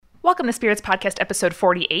Welcome to Spirits Podcast episode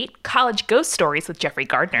 48, College Ghost Stories with Jeffrey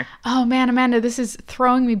Gardner. Oh man, Amanda, this is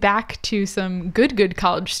throwing me back to some good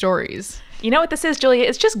college stories. You know what this is, Julia?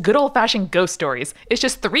 It's just good old-fashioned ghost stories. It's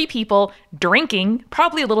just three people drinking,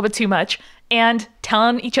 probably a little bit too much, and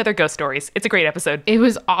telling each other ghost stories. It's a great episode. It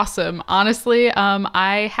was awesome. Honestly,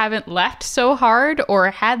 I haven't laughed so hard or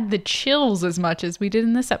had the chills as much as we did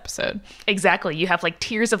in this episode. Exactly. You have like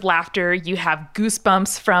tears of laughter. You have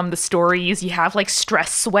goosebumps from the stories. You have like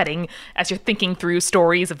stress sweating as you're thinking through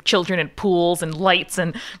stories of children and pools and lights.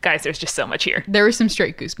 And guys, there's just so much here. There were some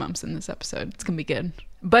straight goosebumps in this episode. It's going to be good.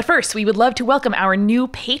 But first, we would love to welcome our new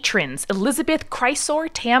patrons, Elizabeth, Chrysor,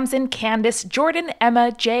 Tamsin, Candace, Jordan,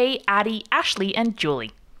 Emma, Jay, Addie, Ashley, and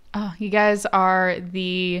Julie. Oh, you guys are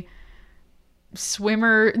the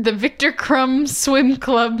Victor Crumb Swim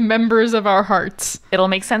Club members of our hearts. It'll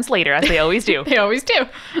make sense later, as they always do. They always do.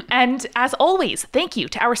 And as always, thank you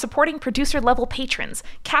to our supporting producer-level patrons,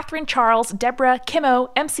 Catherine Charles, Deborah,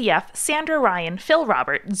 Kimmo, MCF, Sandra Ryan, Phil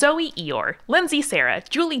Robert, Zoe Eeyore, Lindsay Sarah,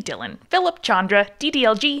 Julie Dillon, Philip Chandra,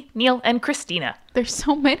 DDLG, Neil, and Christina. There's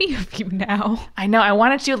so many of you now. I know. I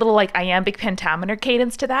wanted to do a little like iambic pentameter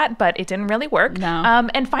cadence to that, but it didn't really work. No.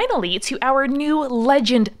 And finally, to our new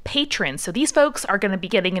legend patrons. So these folks are going to be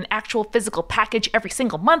getting an actual physical package every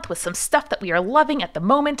single month with some stuff that we are loving at the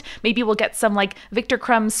moment. Maybe we'll get some like Victor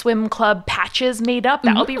Crumb Swim Club patches made up.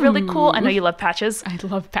 That'll be really cool. I know you love patches. I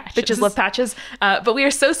love patches. Bitches love patches. But we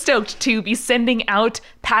are so stoked to be sending out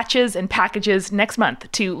patches and packages next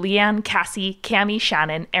month to Leanne, Cassie, Cammie,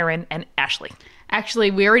 Shannon, Erin, and Ashley.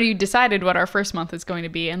 Actually, we already decided what our first month is going to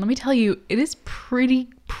be. And let me tell you, it is pretty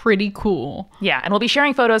cool. Yeah, and we'll be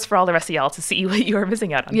sharing photos for all the rest of y'all to see what you are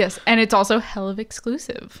missing out on. Yes, and it's also hell of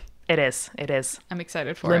exclusive. It is. I'm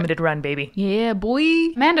excited for Limited run, baby. Yeah,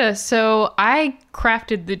 boy. Amanda, so I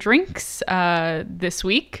crafted the drinks this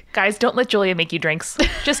week. Guys, don't let Julia make you drinks.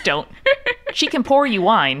 Just don't. She can pour you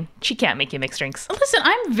wine. She can't make you mixed drinks. Listen,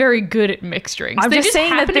 I'm very good at mixed drinks. I'm just saying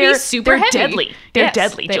that they're deadly. They're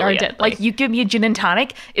deadly, they Julia. are deadly. Like, you give me a gin and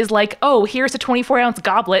tonic is like, oh, here's a 24-ounce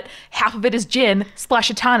goblet. Half of it is gin, splash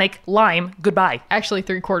of tonic, lime, goodbye. Actually,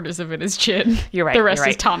 3/4 of it is gin. You're right. The rest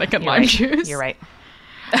is tonic and lime juice. You're right.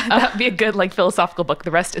 That'd be a good like philosophical book.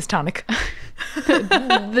 The rest is tonic.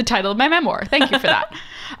 The title of my memoir. Thank you for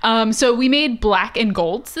that. So we made black and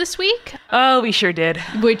golds this week. Oh, we sure did.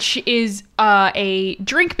 Which is a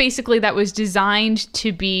drink basically that was designed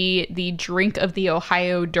to be the drink of the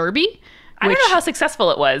Ohio Derby. I don't know how successful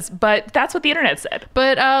it was, but that's what the internet said.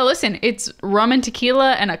 But listen, it's rum and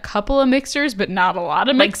tequila and a couple of mixers, but not a lot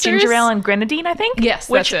of mixers. Like ginger ale and grenadine, I think? Yes,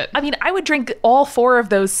 that's it. I mean, I would drink all four of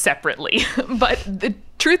those separately. But the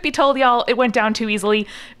truth be told, y'all, it went down too easily.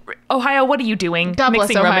 Ohio, what are you doing? God bless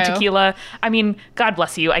Mixing rum and Ohio. tequila. I mean, God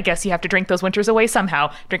bless you. I guess you have to drink those winters away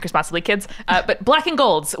somehow. Drink responsibly, kids. But Black and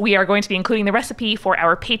Golds, we are going to be including the recipe for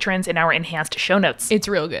our patrons in our enhanced show notes. It's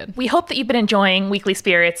real good. We hope that you've been enjoying Weekly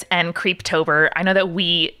Spirits and Creeptober. I know that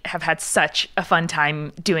we have had such a fun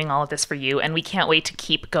time doing all of this for you, and we can't wait to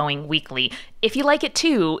keep going weekly. If you like it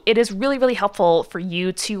too, it is really, really helpful for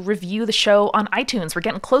you to review the show on iTunes. We're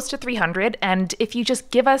getting close to 300, and if you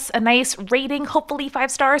just give us a nice rating, hopefully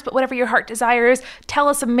 5 stars, but whatever your heart desires, tell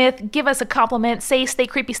us a myth, give us a compliment, say stay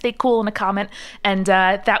creepy, stay cool in a comment, and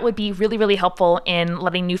that would be really, really helpful in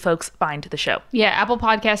letting new folks find the show. Yeah, Apple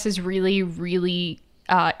Podcasts is really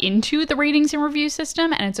into the ratings and review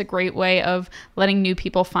system, and it's a great way of letting new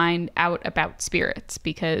people find out about spirits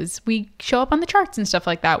because we show up on the charts and stuff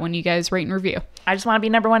like that when you guys rate and review. I just want to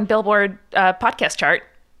be #1 Billboard podcast chart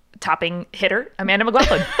topping hitter Amanda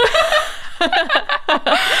McLaughlin.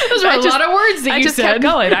 Those are a lot of words that you I just said. kept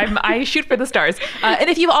going. I shoot for the stars. And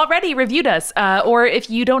if you've already reviewed us, or if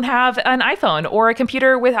you don't have an iPhone or a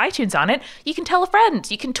computer with iTunes on it, you can tell a friend.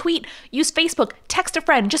 You can tweet, use Facebook, text a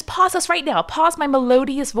friend. Just pause us right now. Pause my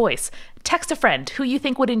melodious voice. Text a friend who you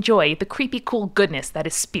think would enjoy the creepy, cool goodness that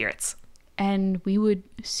is spirits. And we would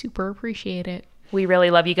super appreciate it. We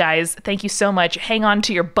really love you guys. Thank you so much. Hang on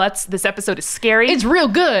to your butts. This episode is scary. It's real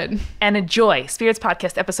good. And enjoy Spirits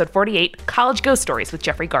Podcast episode 48, College Ghost Stories with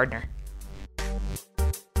Jeffrey Gardner.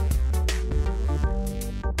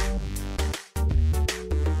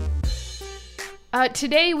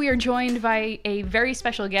 Today we are joined by a very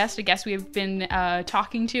special guest, a guest we have been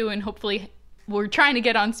talking to and hopefully we're trying to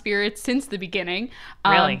get on Spirits since the beginning.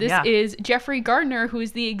 This is Jeffrey Gardner, who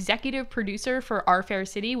is the executive producer for Our Fair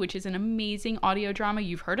City, which is an amazing audio drama.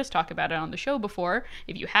 You've heard us talk about it on the show before.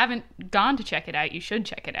 If you haven't gone to check it out, you should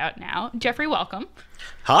check it out now. Jeffrey, welcome.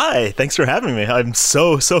 Hi, thanks for having me. I'm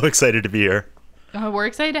so excited to be here. We're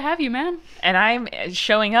excited to have you, man. And I'm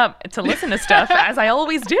showing up to listen to stuff as I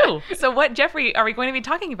always do. So what, Jeffrey, are we going to be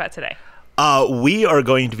talking about today? We are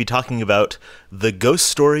going to be talking about the ghost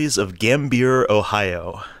stories of Gardner,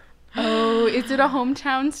 Ohio. Oh, is it a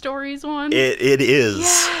hometown stories one? It is.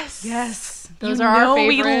 Yes. Those are our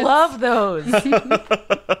favorites. We love those.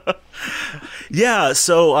 Yeah,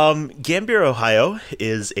 so Gardner, Ohio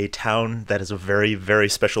is a town that is a very, very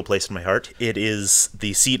special place in my heart. It is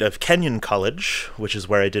the seat of Kenyon College, which is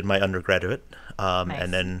where I did my undergraduate, Nice.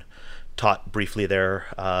 and then taught briefly there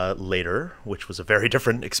later, which was a very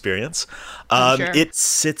different experience. Sure. It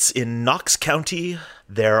sits in Knox County.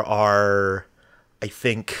 There are, I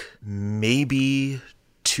think, maybe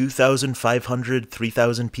 2,500,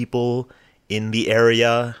 3,000 people in the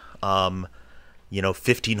area.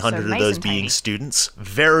 1,500 So of nice those and being tiny. students.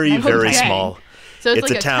 Very, very Okay. small. So it's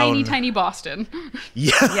like a a town. tiny, tiny Boston.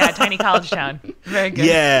 Yeah, tiny college town. Very good.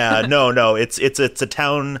 Yeah, no. It's a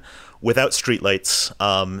town without streetlights.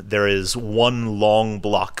 There is one long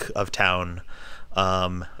block of town,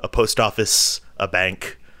 a post office, a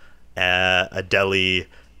bank, a deli,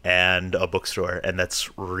 and a bookstore, and that's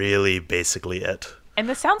really basically it. And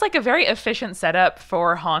this sounds like a very efficient setup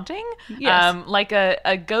for haunting. Yes. Like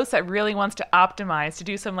a ghost that really wants to optimize to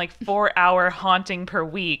do some like 4-hour haunting per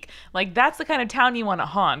week. Like that's the kind of town you want to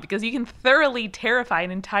haunt because you can thoroughly terrify an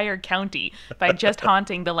entire county by just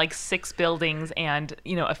haunting the like 6 buildings and,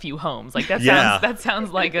 a few homes. Like that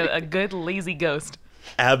sounds like a good lazy ghost.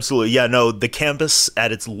 Absolutely. Yeah, no, the campus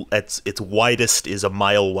at its widest is a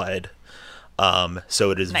mile wide.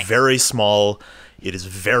 So it is Nice. very small. It is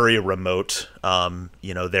very remote.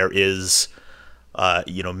 There is,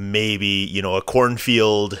 maybe, a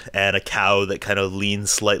cornfield and a cow that kind of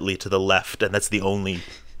leans slightly to the left, and that's the only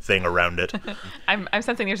thing around it. I'm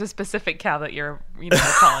sensing there's a specific cow that you're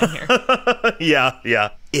calling here. Yeah.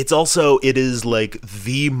 It is like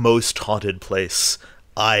the most haunted place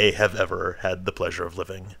I have ever had the pleasure of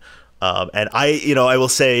living. And I will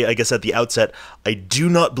say, I guess at the outset, I do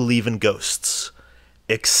not believe in ghosts,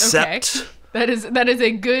 except... Okay. That is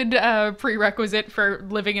a good prerequisite for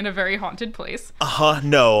living in a very haunted place.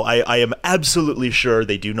 No, I am absolutely sure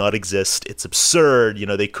they do not exist. It's absurd,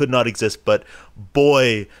 they could not exist, but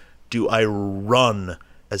boy, do I run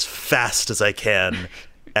as fast as I can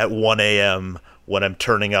at 1 a.m. when I'm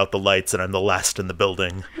turning out the lights and I'm the last in the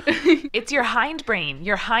building. It's your hindbrain.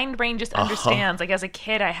 Your hindbrain just understands. Like as a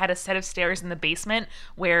kid, I had a set of stairs in the basement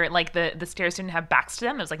where like the stairs didn't have backs to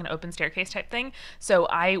them. It was like an open staircase type thing. So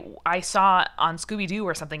I saw on Scooby-Doo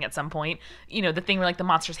or something at some point, the thing where like the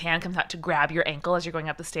monster's hand comes out to grab your ankle as you're going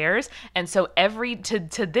up the stairs. And so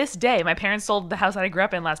to this day, my parents sold the house that I grew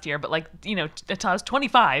up in last year, but like, until I was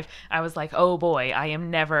 25, I was like, oh boy, I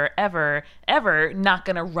am never, ever, ever not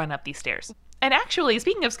gonna run up these stairs. And actually,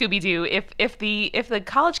 speaking of Scooby-Doo, if the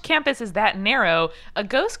college campus is that narrow, a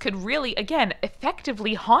ghost could really, again,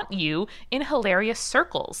 effectively haunt you in hilarious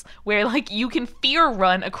circles, where like you can fear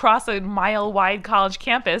run across a mile-wide college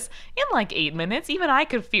campus in like 8 minutes. Even I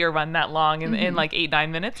could fear run that long in like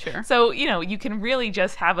 8-9 minutes. Sure. So you can really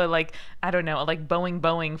just have a like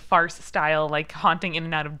Boeing farce style like haunting in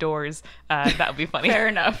and out of doors. That would be funny. Fair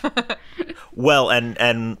enough. Well,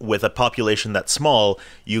 and with a population that small,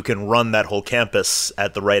 you can run that whole campus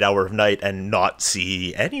at the right hour of night and not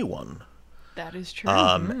see anyone. That is true.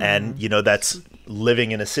 And, that's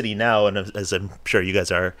living in a city now, and as I'm sure you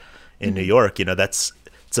guys are in New York, it's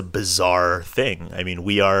a bizarre thing. I mean,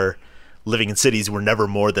 we are living in cities, we're never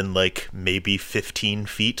more than like maybe 15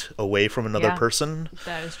 feet away from another person.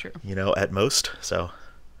 That is true. At most, so...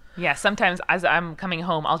 Yeah, sometimes as I'm coming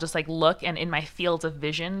home, I'll just like look and in my fields of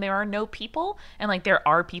vision, there are no people. And like there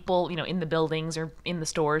are people, in the buildings or in the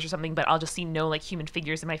stores or something, but I'll just see no like human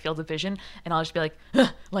figures in my fields of vision. And I'll just be like,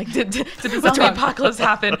 like, did the zombie apocalypse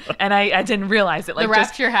happen? And I didn't realize it. Like the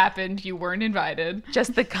rapture happened. You weren't invited.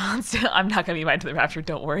 Just the constant, I'm not going to be invited to the rapture,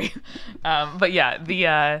 don't worry. But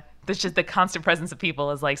yeah, that's just the constant presence of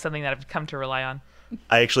people is like something that I've come to rely on.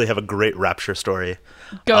 I actually have a great rapture story.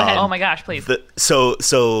 Go ahead. Oh my gosh, please. So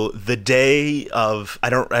the day of I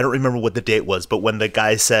don't remember what the date was, but when the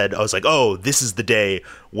guy said, I was like, oh, this is the day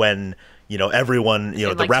when everyone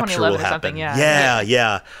the like rapture will happen.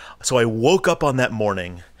 Yeah. So I woke up on that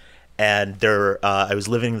morning, and I was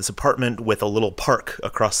living in this apartment with a little park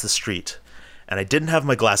across the street, and I didn't have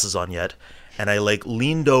my glasses on yet, and I like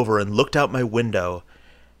leaned over and looked out my window,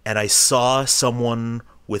 and I saw someone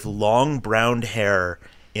with long brown hair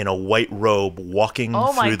in a white robe walking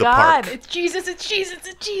through the park. It's Jesus.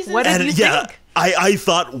 What did you think? I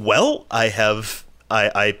thought, well,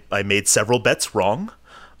 I made several bets wrong.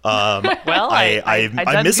 I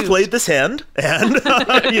misplayed this hand, and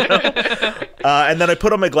and then I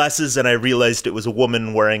put on my glasses and I realized it was a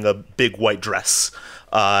woman wearing a big white dress,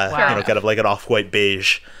 kind of like an off-white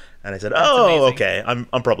beige. And I said, "Oh, okay, I'm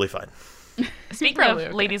probably fine." Speaking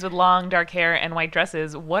of ladies with long dark hair and white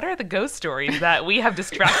dresses, what are the ghost stories that we have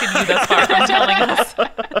distracted you thus far from telling us?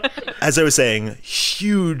 As I was saying,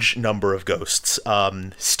 huge number of ghosts.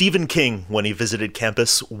 Stephen King, when he visited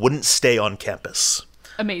campus, wouldn't stay on campus.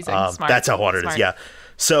 Amazing. Smart. That's how haunted it is, yeah.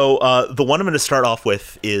 So the one I'm going to start off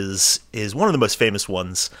with is one of the most famous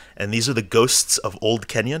ones, and these are the ghosts of Old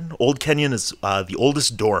Kenyon. Old Kenyon is the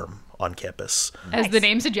oldest dorm on campus. As the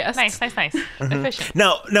name suggests. Nice. Mm-hmm. Efficient.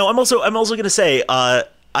 Now, I'm also going to say,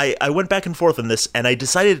 I went back and forth on this, and I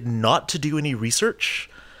decided not to do any research.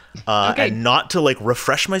 And not to like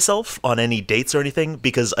refresh myself on any dates or anything,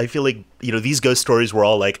 because I feel like, these ghost stories were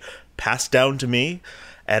all like passed down to me,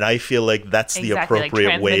 and I feel like that's the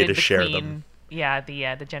appropriate way to share them. Yeah,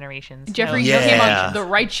 the generations. Jeffrey, you came on the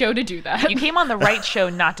right show to do that. You came on the right show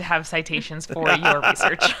not to have citations for your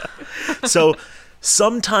research. So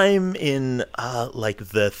sometime in like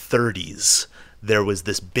the 30s, there was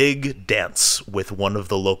this big dance with one of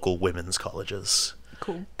the local women's colleges.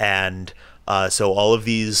 Cool. And so all of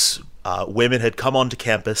these women had come onto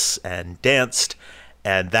campus and danced.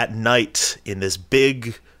 And that night in this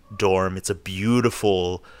big dorm, it's a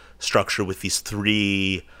beautiful structure with these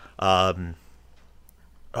three,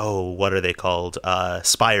 what are they called?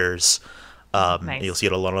 Spires. Nice. You'll see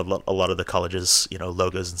it a lot of the colleges,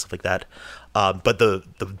 logos and stuff like that. But the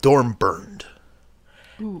dorm burned.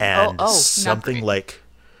 Ooh. And something like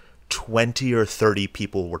 20 or 30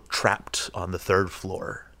 people were trapped on the third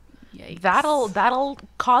floor. Yikes. That'll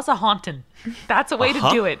cause a haunting. That's a way to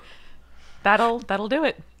do it. That'll do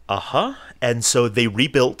it. And so they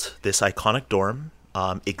rebuilt this iconic dorm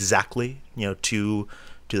exactly, to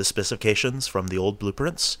the specifications from the old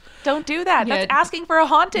blueprints. Don't do that. Yeah. That's asking for a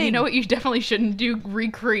haunting. You know what you definitely shouldn't do?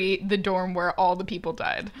 Recreate the dorm where all the people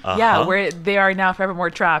died. Yeah, where they are now forevermore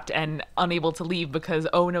trapped and unable to leave because,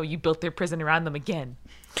 oh no, you built their prison around them again.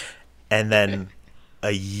 And then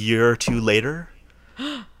a year or two later,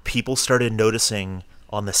 people started noticing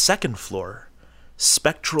on the second floor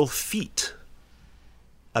spectral feet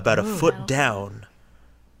about a foot down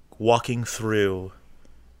walking through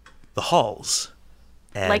the halls.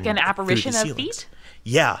 And like an apparition of feet?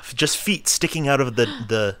 Yeah, just feet sticking out of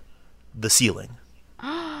the ceiling.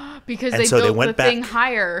 Because they built the thing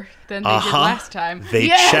higher than they did last time. They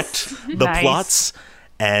checked the plots,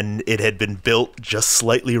 and it had been built just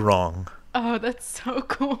slightly wrong. Oh, that's so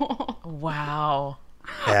cool. Wow.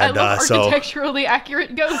 And, I love architecturally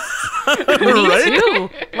accurate ghosts. Me too.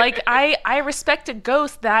 Like, I respect a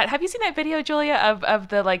ghost that... Have you seen that video, Julia, of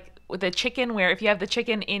the, like, the chicken, where if you have the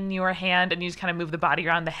chicken in your hand and you just kind of move the body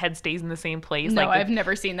around, the head stays in the same place? No, like I've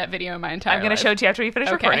never seen that video in my entire life. I'm going to show it to you after we finish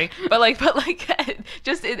recording. But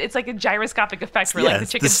just it's like a gyroscopic effect where like the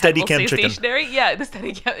chicken's head will stay stationary. Yeah, the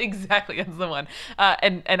Steadicam, exactly, that's the one.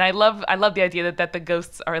 And I love the idea that the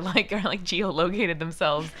ghosts are like geolocated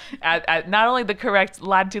themselves at not only the correct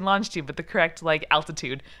latitude, longitude, but the correct like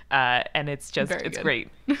altitude. And it's great.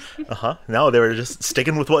 No, they were just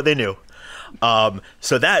sticking with what they knew.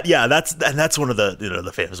 So that's one of the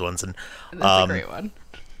the famous ones, and that's a great one.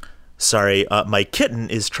 Sorry, my kitten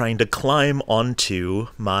is trying to climb onto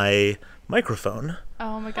my microphone.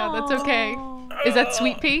 Oh my god, that's okay. Is that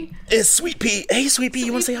Sweet Pea? It's Sweet Pea. Hey, Sweet Pea,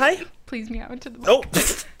 you want to say hi? Please meow into the mic. Oh,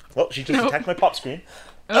 well, she just attacked my pop screen.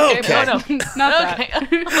 Okay. No, not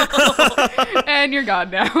that. And you're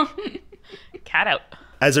gone now. Cat out.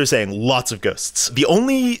 As I was saying, lots of ghosts. The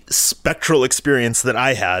only spectral experience that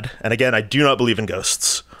I had, and again, I do not believe in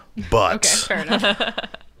ghosts, but fair enough.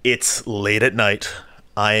 It's late at night.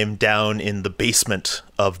 I am down in the basement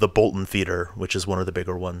of the Bolton Theater, which is one of the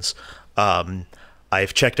bigger ones.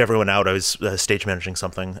 I've checked everyone out. I was stage managing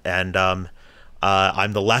something, and I'm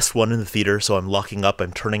the last one in the theater, so I'm locking up.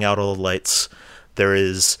 I'm turning out all the lights. There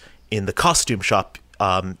is, in the costume shop,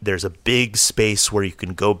 there's a big space where you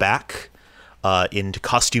can go back into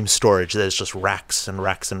costume storage. There's just racks and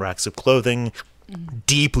racks and racks of clothing.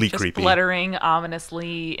 Deeply just creepy. Fluttering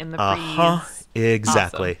ominously in the breeze.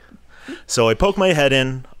 Exactly. Awesome. So I poke my head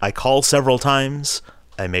in. I call several times.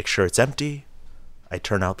 I make sure it's empty. I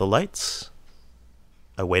turn out the lights.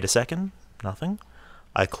 I wait a second. Nothing.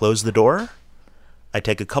 I close the door. I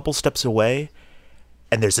take a couple steps away.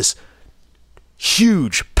 And there's this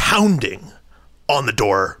huge pounding on the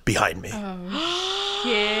door behind me. Oh,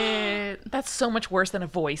 shit. That's so much worse than a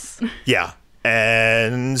voice. Yeah.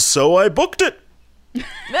 And so I booked it.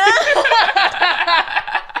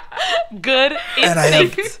 Good instinct. And I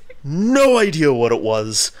have no idea what it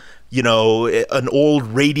was. An old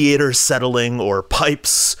radiator settling or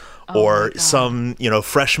pipes or some,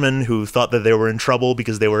 freshmen who thought that they were in trouble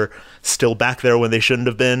because they were still back there when they shouldn't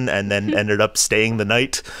have been, and then ended up staying the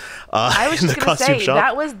night. I was just going to say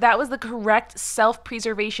shop. that was the correct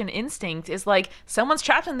self-preservation instinct. Is like, someone's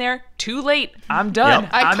trapped in there. Too late. I'm done. Yep.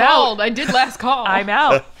 I'm called. Out. I did last call. I'm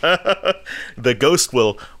out. The ghost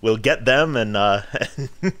will get them and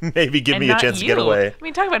maybe give me a chance to get away. I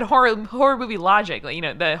mean, talk about horror movie logic. Like,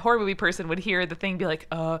 the horror movie person would hear the thing, be like,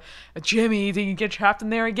 Jimmy, did you get trapped in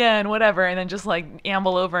there again? Whatever, and then just like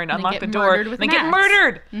amble over and unlock the door, and then get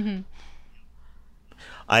murdered. Mm-hmm.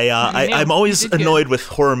 I'm always annoyed with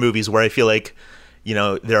horror movies where I feel like,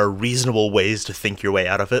 there are reasonable ways to think your way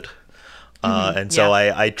out of it. And so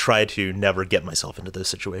I try to never get myself into those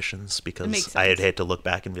situations because I'd hate to look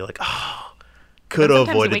back and be like, could have avoided that.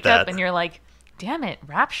 Sometimes you wake up and you're like, damn it,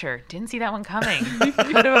 Rapture, didn't see that one coming.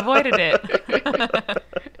 Could have avoided it.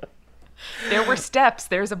 There were steps.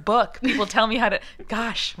 There's a book. People tell me how to.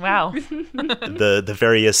 Gosh, wow. The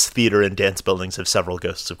various theater and dance buildings have several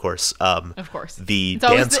ghosts, of course. Of course. Hall.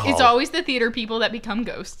 It's always the theater people that become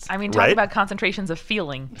ghosts. I mean, talk about concentrations of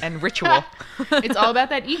feeling and ritual. It's all about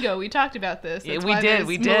that ego. We talked about this. That's we did.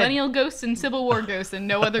 Millennial ghosts and Civil War ghosts and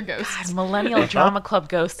no other ghosts. God, millennial drama club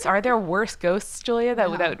ghosts. Are there worse ghosts, Julia,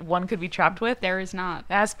 that one could be trapped with? There is not.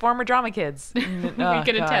 As former drama kids. We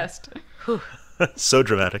can attest. So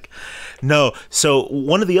dramatic. No, so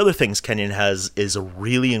one of the other things Kenyon has is a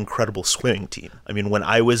really incredible swimming team. I mean, when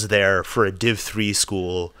I was there for a Div 3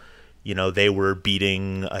 school, they were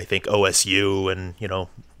beating, I think, OSU and,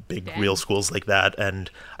 big real schools like that. And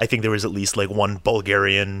I think there was at least like one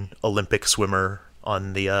Bulgarian Olympic swimmer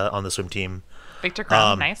on the swim team. Victor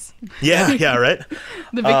Krum, nice. Yeah, right?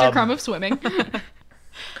 The Victor Krum of swimming.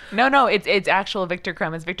 No, it's actual Victor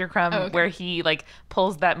Krum. It's Victor Krum where he like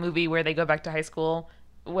pulls that movie where they go back to high school.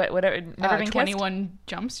 Whatever. Never been 21 kissed?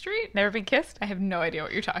 Jump Street? Never been kissed? I have no idea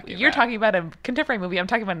what you're talking about. You're talking about a contemporary movie. I'm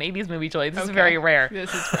talking about an 80s movie, Joy. This is very rare.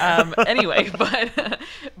 This is anyway,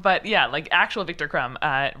 but yeah, like actual Victor Krum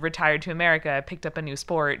retired to America, picked up a new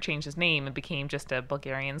sport, changed his name, and became just a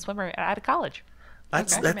Bulgarian swimmer out of college.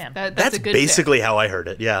 That's basically how I heard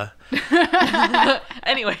it. Yeah.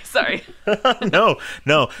 Anyway, sorry. No.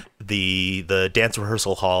 The dance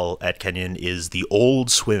rehearsal hall at Kenyon is the old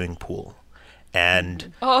swimming pool.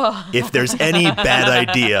 And if there's any bad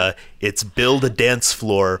idea, it's build a dance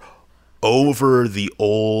floor over the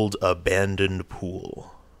old abandoned pool.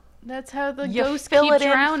 That's how the you ghosts fill keep it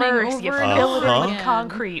in drowning first. You fill it in with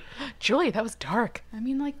concrete. Julie, that was dark. I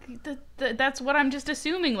mean, like, that's what I'm just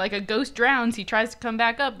assuming. Like, a ghost drowns, he tries to come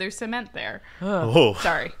back up, there's cement there. Oh.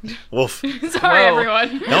 Sorry. Woof. Sorry,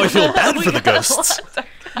 everyone. Now I feel bad for the ghosts.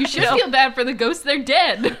 You should feel bad for the ghosts. They're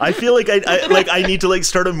dead. I feel like I need to like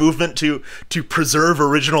start a movement to preserve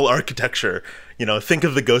original architecture. Think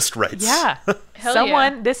of the ghost rights. Yeah.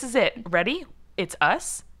 This is it. Ready? It's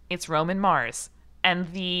us. It's Rome and Mars.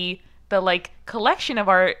 And the like collection of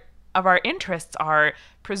our interests are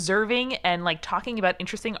preserving and like talking about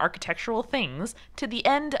interesting architectural things to the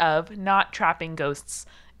end of not trapping ghosts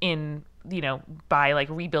in, by like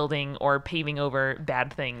rebuilding or paving over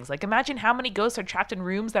bad things. Like, imagine how many ghosts are trapped in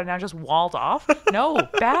rooms that are now just walled off. No,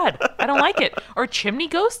 bad. I don't like it. Or chimney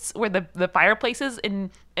ghosts where the fireplaces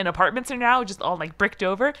in apartments are now just all like bricked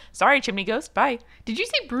over. Sorry, chimney ghost. Bye. Did you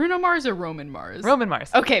say Bruno Mars or Roman Mars? Roman Mars.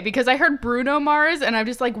 Okay, because I heard Bruno Mars and I'm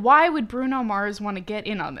just like, why would Bruno Mars want to get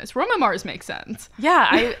in on this? Roman Mars makes sense.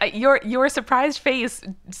 Yeah, your surprised face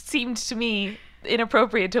seemed to me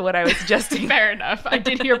inappropriate to what I was suggesting. Fair enough. I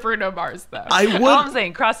did hear Bruno Mars though. All I'm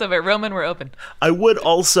saying, crossover, Roman, we're open. I would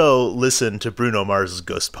also listen to Bruno Mars'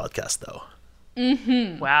 Ghost podcast though.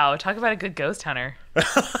 Mm-hmm. Wow, talk about a good ghost hunter.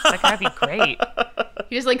 That guy'd be great.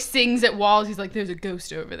 He just like sings at walls. He's like, "There's a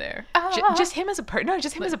ghost over there." Just him as a person. No,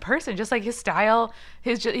 just him as a person. Just like his style.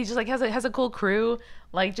 He just like has a cool crew.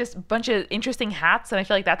 Like just a bunch of interesting hats, and I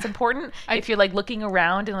feel like that's important. If you're like looking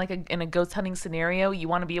around in like in a ghost hunting scenario, you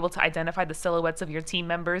want to be able to identify the silhouettes of your team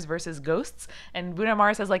members versus ghosts. And Bruno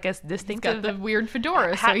Mars has like a distinctive, he's got the weird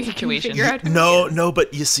fedora hat so you situation. Can figure out no,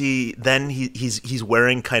 but you see, then he's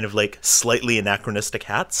wearing kind of like slightly anachronistic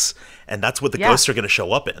hats, and that's what the ghosts are going to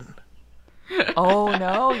show up in. Oh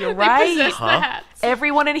no, you're right. The hats.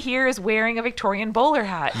 Everyone in here is wearing a Victorian bowler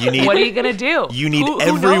hat. What are you gonna do? You need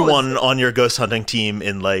everyone on your ghost hunting team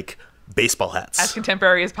in like baseball hats, as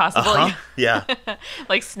contemporary as possible. Yeah,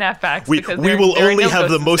 like snapbacks. We will only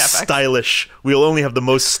have the most stylish. We'll only have the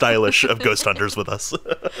most stylish of ghost hunters with us.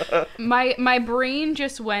 My brain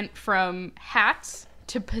just went from hats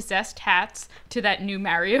to possessed hats to that new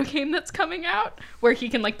Mario game that's coming out, where he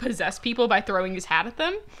can like possess people by throwing his hat at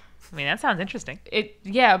them. I mean, that sounds interesting.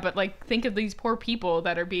 Yeah, but like think of these poor people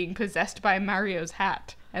that are being possessed by Mario's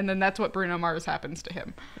hat. And then that's what Bruno Mars happens to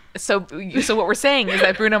him. So what we're saying is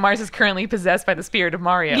that Bruno Mars is currently possessed by the spirit of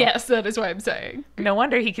Mario. Yes, that is what I'm saying. No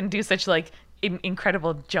wonder he can do such like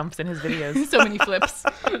incredible jumps in his videos. So many flips.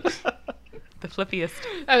 The flippiest.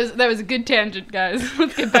 That was a good tangent, guys.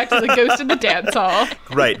 Let's get back to the ghost in the dance hall.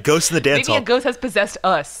 Right, ghost in the dance hall. Maybe a ghost has possessed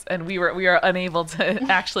us, and we are unable to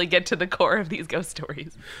actually get to the core of these ghost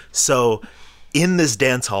stories. So, in this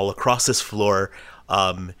dance hall, across this floor,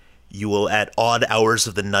 you will at odd hours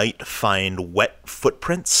of the night find wet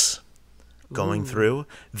footprints going through.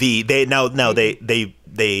 They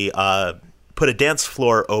put a dance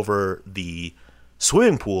floor over the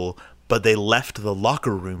swimming pool, but they left the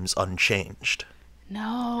locker rooms unchanged.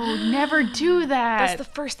 No, never do that. That's the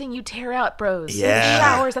first thing you tear out, bros. Yeah. The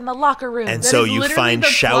showers and the locker room. And That so is you literally find the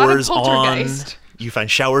plot of showers on. Poltergeist. You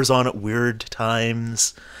find showers on at weird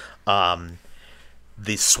times.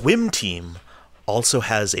 The swim team also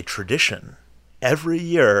has a tradition every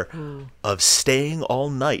year of staying all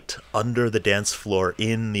night under the dance floor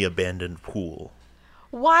in the abandoned pool.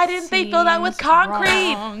 Why didn't they fill that with Seems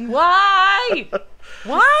concrete? wrong. Why?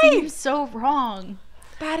 Why? Seems so wrong.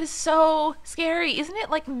 That is so scary. Isn't it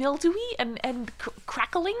like mildewy and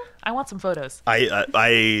crackling? I want some photos.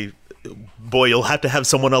 Boy, you'll have to have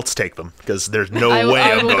someone else take them because there's no I way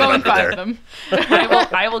I'm will going go and under find there. them.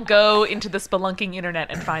 I will go into the spelunking internet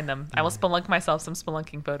and find them. I will spelunk myself some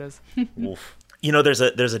spelunking photos. Oof. You know, there's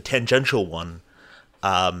a tangential one,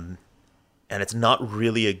 and it's not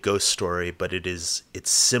really a ghost story, but it's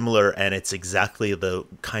similar, and it's exactly the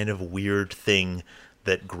kind of weird thing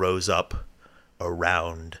that grows up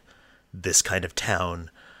around this kind of town.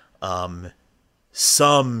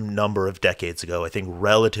 Some number of decades ago, I think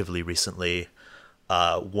relatively recently,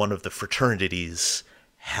 one of the fraternities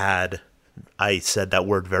had, I said that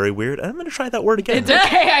word very weird, and I'm going to try that word again. It's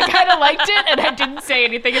okay. I kind of liked it, and I didn't say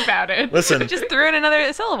anything about it. Listen, Just threw in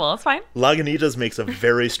another syllable. It's fine. Lagunitas makes a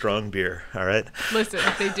very strong beer, all right? Listen,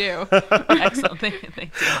 they do. Excellent. They do.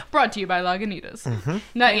 Brought to you by Lagunitas. Mm-hmm.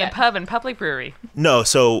 Not Yeah, yet. pub and public brewery. No,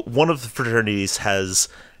 so one of the fraternities has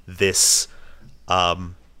this,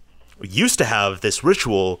 used to have this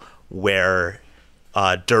ritual where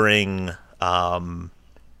during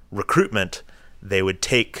recruitment, they would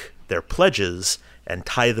take their pledges and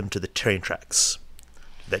tie them to the train tracks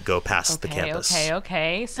that go past the campus.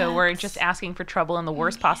 Okay. So we're just asking for trouble in the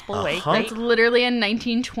worst possible way. Uh-huh. Great. It's literally a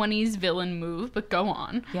 1920s villain move, but go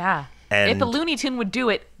on. Yeah. And- if a Looney Tune would do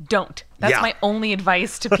it, don't. That's Yeah. my only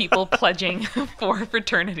advice to people pledging for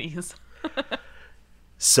fraternities.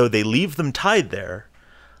 So they leave them tied there,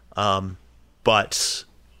 but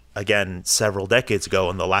again, several decades ago,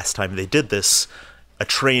 and the last time they did this, a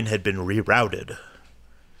train had been rerouted,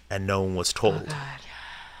 and no one was told. Oh, God.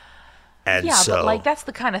 And Yeah, so, but like that's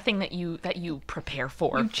the kind of thing that you prepare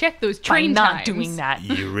for. You check those by train not times. doing that.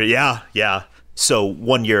 yeah. So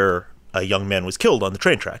one year, a young man was killed on the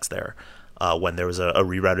train tracks there when there was a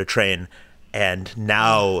rerouted train, and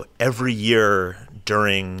now every year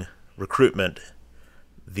during recruitment,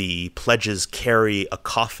 the pledges carry a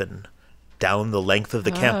coffin down the length of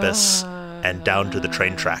the campus and down to the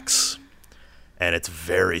train tracks. And it's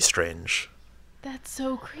very strange. That's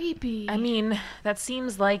so creepy. I mean, that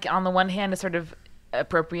seems like on the one hand a sort of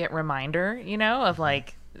appropriate reminder, of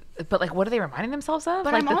like, but like, what are they reminding themselves of?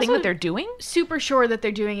 But Like I'm the thing also that they're doing? super sure that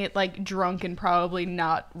they're doing it like drunk and probably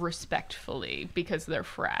not respectfully because they're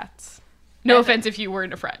frats. No offense if you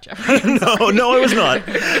weren't a frat, Jeffrey. No, I was not.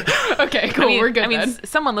 Okay, cool. We're good then.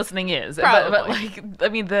 Someone listening is, Probably. but like, I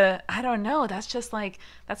mean, I don't know. That's just like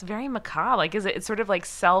that's very macabre. Like, it's sort of like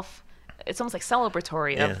it's almost like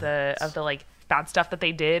celebratory of the like bad stuff that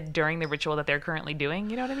they did during the ritual that they're currently doing.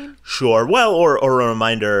 You know what I mean? Sure. Well, or a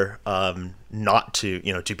reminder not to,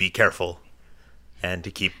 to be careful and to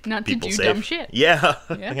keep Not to people do safe. dumb shit. Yeah.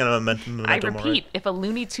 Yeah. I repeat, if a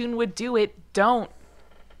Looney Tune would do it, don't.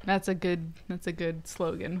 That's a good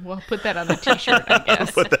slogan. We'll put that on the t-shirt, I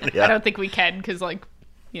guess. I don't think we can because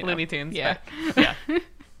Looney Tunes. Yeah. Yeah.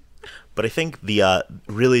 But I think the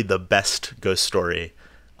really the best ghost story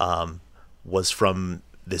was from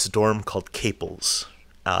this dorm called Caples.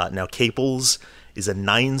 Now, Caples is a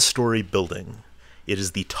 9-story building. It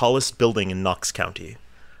is the tallest building in Knox County.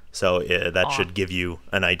 So that should give you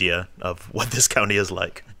an idea of what this county is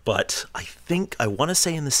like. But I want to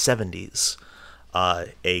say in the 70s,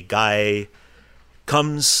 a guy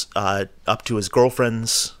comes up to his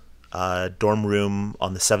girlfriend's dorm room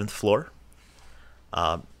on the 7th floor.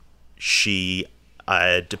 She,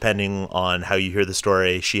 depending on how you hear the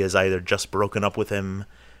story, she has either just broken up with him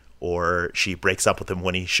or she breaks up with him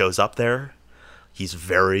when he shows up there. He's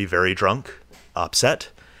very, very drunk, upset.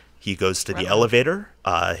 He goes to the elevator,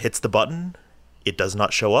 hits the button, It does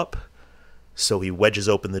not show up, so he wedges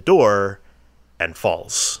open the door and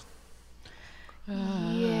falls.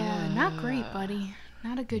 Yeah, not great, buddy.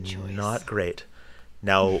 Not a good choice. Not great.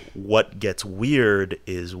 Now, what gets weird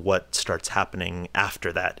is what starts happening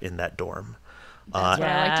after that in that dorm. That's what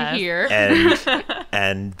I like to hear.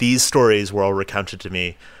 And these stories were all recounted to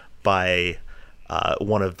me by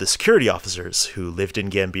one of the security officers who lived in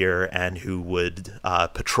Gambier and who would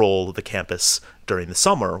patrol the campus during the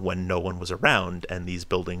summer when no one was around and these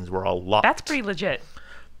buildings were all locked. That's pretty legit.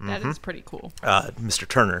 That is pretty cool. Mr.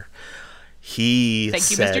 Turner. Thank you,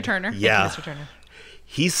 Mr. Turner. Yeah. Thank you, Mr. Turner.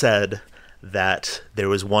 He said that there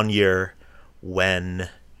was one year when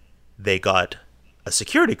they got a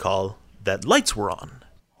security call that lights were on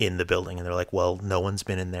in the building. And they're like, well, no one's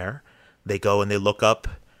been in there. They go and they look up,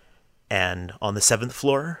 and on the 7th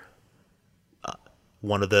floor,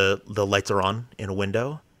 one of the lights are on in a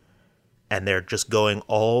window, and they're just going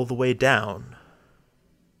all the way down.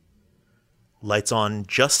 Lights on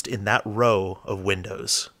just in that row of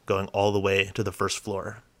windows, going all the way to the 1st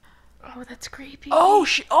floor. Oh, that's creepy. Oh,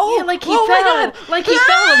 yeah, like he fell. Like he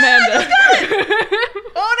fell, Amanda.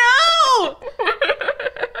 Oh no!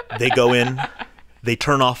 They go in, they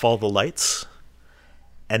turn off all the lights,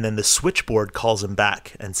 and then the switchboard calls him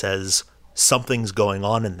back and says, something's going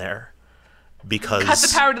on in there. Because cut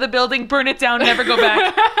the power to the building, burn it down, never go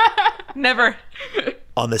back. Never.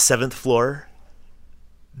 On the 7th floor,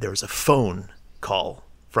 there was a phone call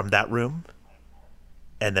from that room.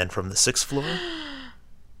 And then from the 6th floor,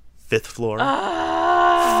 5th floor,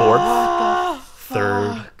 4th,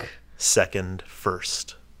 3rd, 2nd,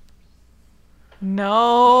 1st. No.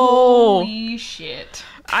 Holy shit.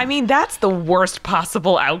 I mean, that's the worst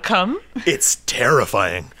possible outcome. It's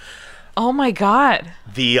terrifying. Oh my God.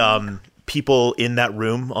 The people in that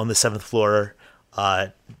room on the 7th floor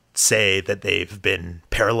say that they've been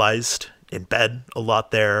paralyzed in bed a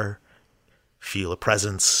lot there, feel a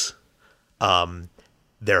presence.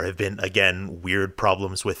 There have been, again, weird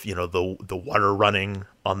problems with, the water running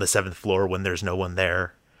on the 7th floor when there's no one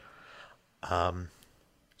there.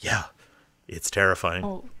 Yeah, it's terrifying.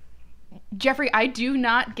 Oh. Jeffrey, I do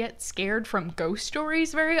not get scared from ghost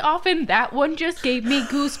stories very often. That one just gave me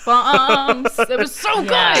goosebumps. It was so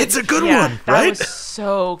good. It's a good one, right? That was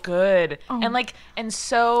so good. And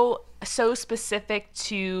so specific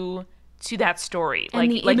to that story.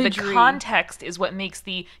 And like the imagery. context is what makes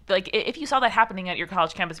if you saw that happening at your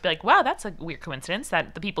college campus, be like, wow, that's a weird coincidence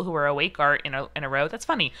that the people who are awake are in a row. That's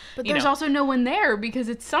funny. But there's also no one there because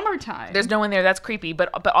it's summertime. There's no one there. That's creepy.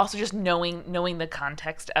 But also just knowing the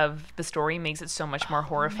context of the story makes it so much more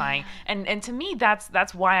horrifying. And to me,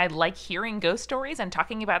 that's why I like hearing ghost stories and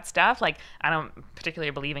talking about stuff. Like, I don't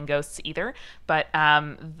particularly believe in ghosts either, but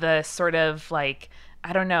the sort of like,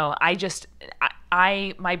 I don't know.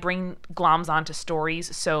 My brain gloms onto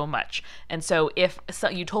stories so much. And so if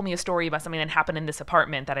you told me a story about something that happened in this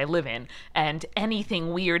apartment that I live in and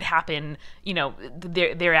anything weird happened,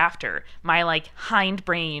 thereafter, my like hind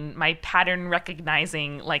brain, my pattern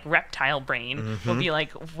recognizing like reptile brain will be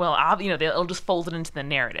like, well, they'll just fold it into the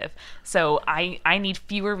narrative. So I need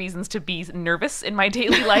fewer reasons to be nervous in my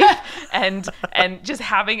daily life and just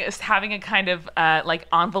having a kind of like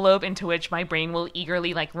envelope into which my brain will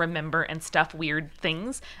eagerly like remember and stuff weird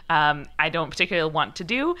things I don't particularly want to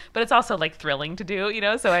do, but it's also like thrilling to do,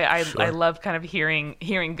 so I love kind of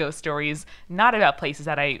hearing ghost stories, not about places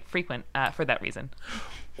that I frequent for that reason.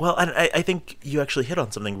 Well, and I think you actually hit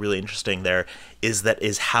on something really interesting there,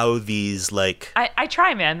 is how these like... I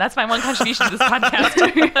try, man. That's my one contribution to this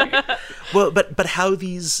podcast. Well, but how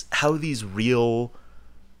these real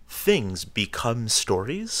things become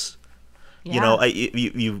stories. Yeah.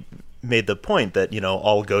 You made the point that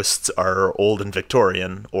all ghosts are old and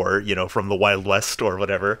Victorian, or from the Wild West or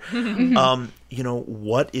whatever.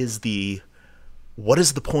 What is the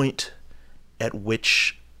point at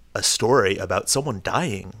which a story about someone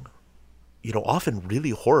dying, often really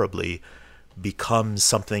horribly, becomes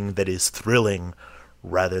something that is thrilling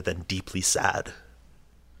rather than deeply sad?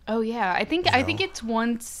 Oh yeah, I think it's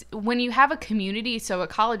when you have a community. So a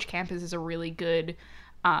college campus is a really good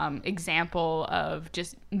example of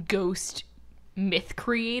just ghost myth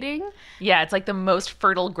creating. Yeah, it's like the most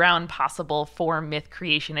fertile ground possible for myth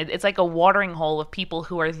creation. It's like a watering hole of people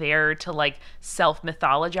who are there to like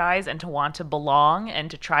self-mythologize and to want to belong and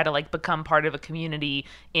to try to like become part of a community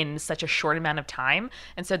in such a short amount of time.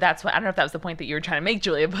 And so that's what, I don't know if that was the point that you were trying to make,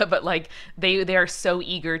 Julia, but like they are so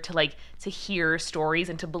eager to hear stories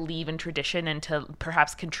and to believe in tradition and to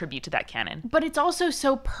perhaps contribute to that canon. But it's also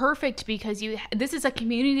so perfect because this is a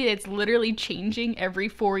community that's literally changing every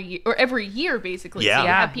 4 years or every year basically. Yeah. So you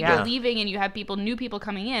have people leaving and you have new people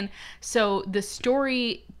coming in. So the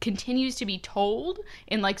story continues to be told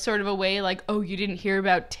in like sort of a way like, oh, you didn't hear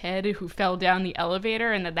about Ted who fell down the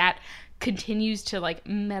elevator, and that continues to like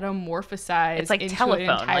metamorphosize. It's like into telephone.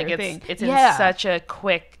 An entire Like thing. It's in such a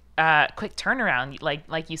quick turnaround,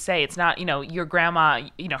 like you say. It's not, your grandma,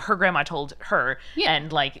 her grandma told her,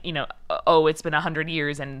 and like, it's been 100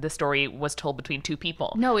 years and the story was told between two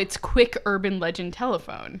people. No, it's quick urban legend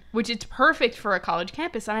telephone, which is perfect for a college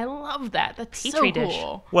campus, and I love that. That's Petri so dish.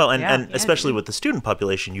 cool. Well, and especially with the student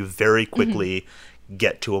population, you very quickly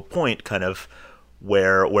get to a point kind of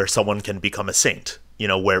where someone can become a saint,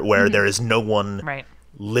 where there is no one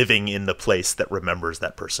living in the place that remembers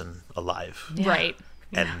that person alive. Yeah. Right.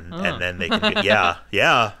 And then they can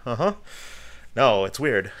No, it's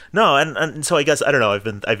weird. No, and so I guess I don't know. I've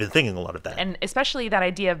been thinking a lot of that, and especially that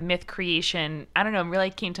idea of myth creation. I don't know, really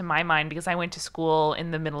came to my mind because I went to school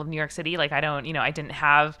in the middle of New York City. Like I didn't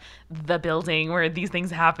have the building where these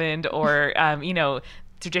things happened, or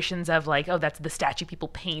traditions of like, oh, that's the statue people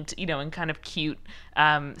paint, and kind of cute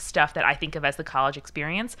stuff that I think of as the college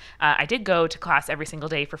experience. I did go to class every single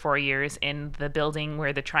day for 4 years in the building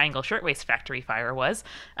where the Triangle Shirtwaist Factory fire was,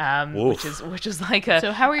 which is like a.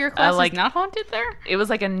 So how are your classes not haunted there? It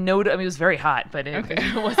was like a note. I mean, it was very hot, but it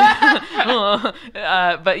wasn't.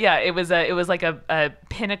 But yeah, it was like a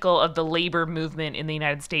pinnacle of the labor movement in the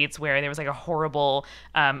United States, where there was like a horrible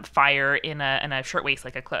fire in a shirtwaist,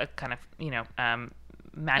 like a kind of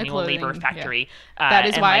manual labor factory. Yeah. That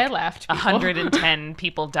is why like I left. 110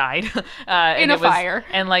 people died in a fire,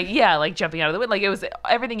 and like jumping out of the window. Like it was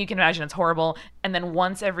everything you can imagine. It's horrible. And then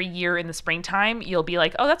once every year in the springtime, you'll be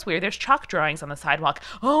like, oh, that's weird. There's chalk drawings on the sidewalk.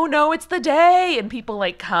 Oh no, it's the day, and people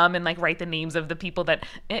like come and like write the names of the people that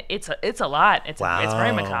it's a lot. It's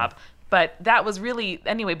very macabre. But that was really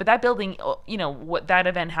anyway. But that building, what that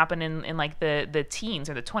event happened in like the teens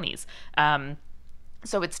or the 20s.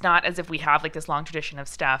 So it's not as if we have like this long tradition of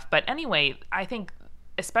stuff. But anyway, I think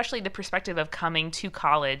especially the perspective of coming to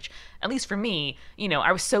college, at least for me,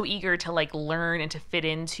 I was so eager to like learn and to fit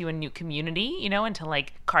into a new community, and to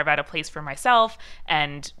like carve out a place for myself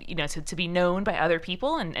and, to be known by other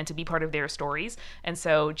people and to be part of their stories. And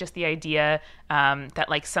so just the idea that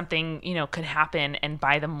like something, could happen and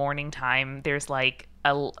by the morning time, there's like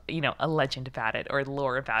a legend about it or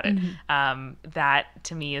lore about it. That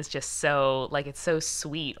to me is just so like, it's so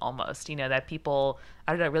sweet almost, that people,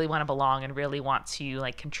 I don't know, really want to belong and really want to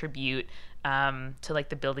like contribute to like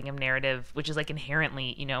the building of narrative, which is like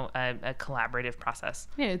inherently, a collaborative process.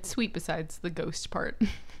 Yeah, it's sweet besides the ghost part.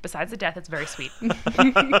 Besides the death, it's very sweet.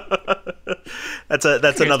 That's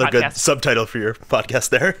another podcast. Good subtitle for your podcast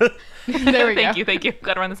there. There we go. Thank you.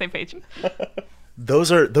 Glad we're on the same page.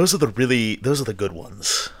 Those are the good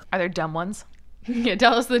ones. Are there dumb ones? Yeah,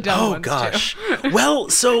 tell us the dumb ones. Oh gosh. Too. Well,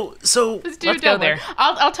 so let's go there.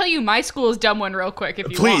 I'll tell you my school's dumb one real quick if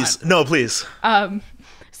you want. Please. No, please.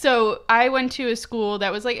 So I went to a school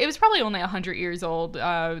that was like, it was probably only 100 years old.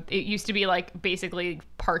 It used to be like basically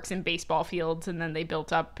parks and baseball fields, and then they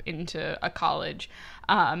built up into a college.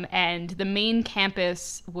 And the main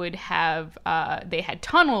campus would have, they had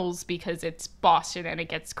tunnels because it's Boston and it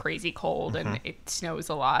gets crazy cold and it snows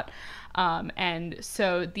a lot. And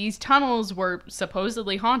so these tunnels were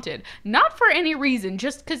supposedly haunted, not for any reason,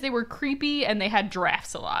 just because they were creepy and they had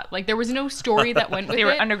drafts a lot. Like there was no story that went with it. They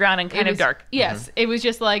were underground and kind of dark. Yes. It was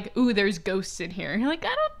just like, ooh, there's ghosts in here. And you're like,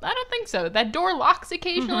 I don't think so. That door locks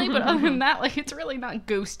occasionally, but other than that, like it's really not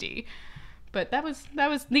ghosty. But that was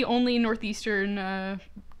the only Northeastern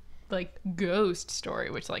like ghost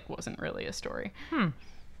story, which like wasn't really a story.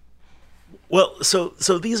 Well, so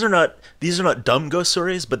these are not dumb ghost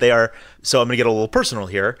stories, but they are. So I'm gonna get a little personal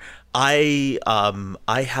here. I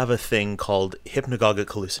have a thing called hypnagogic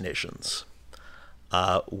hallucinations,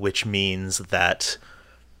 which means that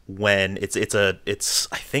when it's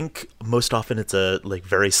I think most often it's a like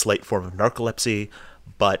very slight form of narcolepsy,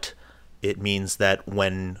 but it means that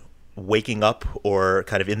when waking up or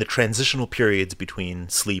kind of in the transitional periods between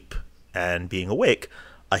sleep and being awake,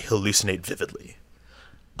 I hallucinate vividly.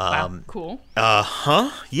 Wow, cool.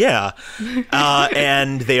 Yeah.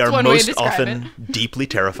 And they are most often deeply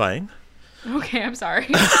terrifying. Okay, I'm sorry.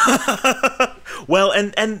 Well,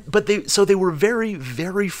 but they were very,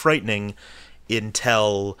 very frightening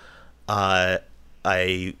until until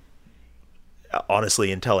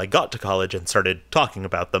I got to college and started talking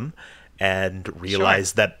about them and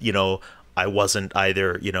realized that, I wasn't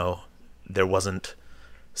either, there wasn't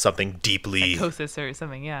something deeply psychosis or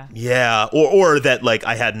something, or that like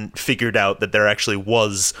I hadn't figured out that there actually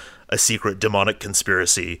was a secret demonic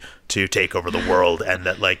conspiracy to take over the world, and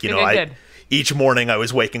that like each morning I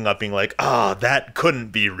was waking up being like, that couldn't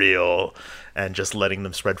be real, and just letting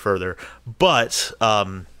them spread further. But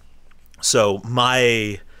so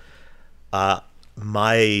my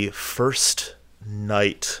first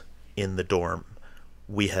night in the dorm,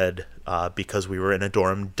 we had, because we were in a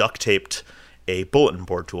dorm, duct taped a bulletin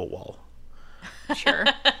board to a wall. Sure.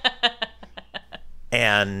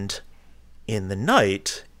 And in the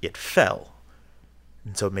night, it fell.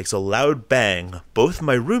 And so it makes a loud bang. Both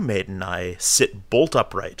my roommate and I sit bolt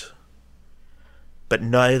upright. But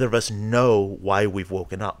neither of us know why we've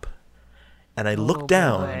woken up. And I look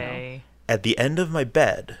down at the end of my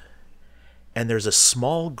bed, and there's a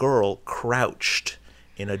small girl crouched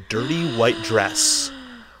in a dirty white dress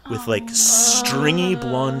with like stringy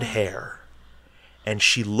blonde hair. And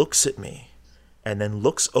she looks at me and then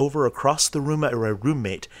looks over across the room at my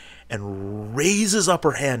roommate and raises up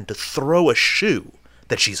her hand to throw a shoe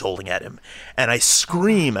that she's holding at him. And I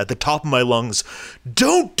scream at the top of my lungs,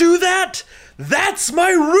 "Don't do that! That's my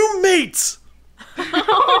roommate!"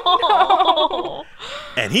 Oh,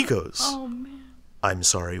 no. And he goes, "Oh, man. "I'm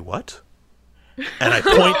sorry, what?" And I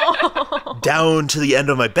point down to the end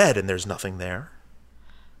of my bed, and there's nothing there.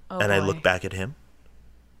 And I look back at him,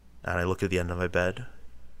 and I look at the end of my bed,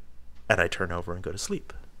 and I turn over and go to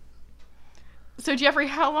sleep. So, Jeffrey,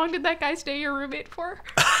 how long did that guy stay your roommate for?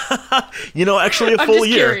 Actually a full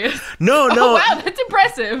year. Curious. No. Oh, wow, that's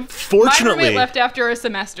impressive. Fortunately, my roommate left after a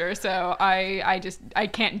semester, so I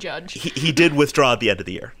can't judge. He did withdraw at the end of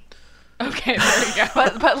the year. Okay, there we go.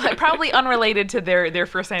 but like, probably unrelated to their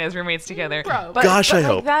first night as roommates together. Probably. Gosh, I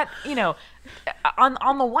hope that,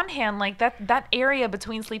 on the one hand, like that area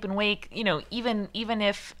between sleep and wake, even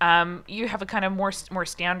if you have a kind of more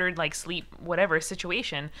standard like sleep whatever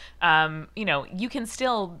situation, you can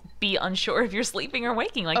still be unsure if you're sleeping or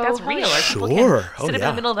waking. Like that's real. Or people can sit in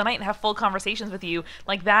the middle of the night and have full conversations with you.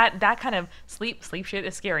 Like that kind of sleep shit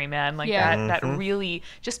is scary, man. Like that really,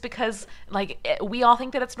 just because like we all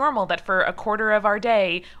think that it's normal that for a quarter of our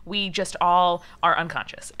day we just all are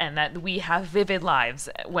unconscious and that we have vivid lives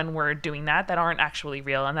when we're doing that aren't actually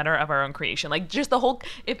real and that are of our own creation. Like just the whole,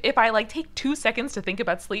 if I like take 2 seconds to think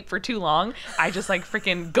about sleep for too long, I just like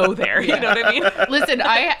freaking go there. You know what I mean? Listen,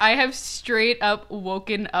 I have straight up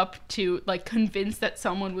woken up to like convinced that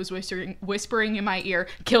someone was whispering in my ear,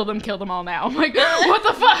 kill them all now. I'm like, what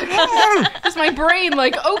the fuck? Just my brain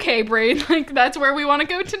like, okay, brain, like that's where we want to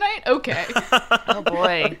go tonight? Okay. Oh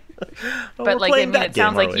boy. But like, I mean, it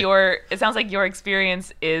sounds like your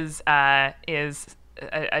experience is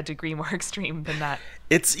a degree more extreme than that.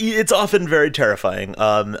 It's often very terrifying.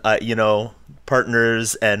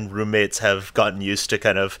 Partners and roommates have gotten used to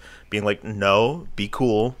kind of being like, "No, be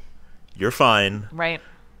cool, you're fine, right?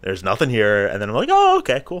 There's nothing here." And then I'm like, "Oh,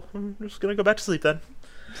 okay, cool. I'm just gonna go back to sleep then."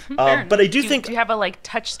 But I do think. Do you have a like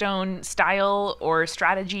touchstone style or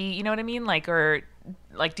strategy? You know what I mean? Like, or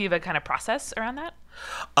like, do you have a kind of process around that?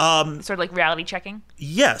 Sort of like reality checking?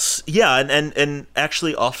 Yes. Yeah. And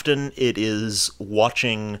actually often it is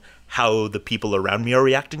watching how the people around me are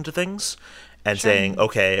reacting to things and saying,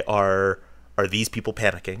 okay, are these people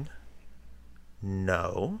panicking?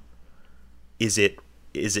 No. Does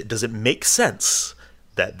it make sense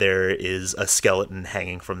that there is a skeleton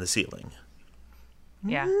hanging from the ceiling?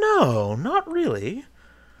 Yeah. No, not really.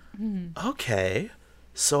 Okay.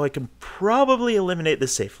 So I can probably eliminate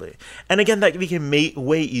this safely. And again, that became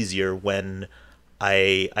way easier when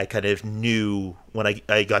I kind of knew, when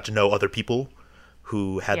I got to know other people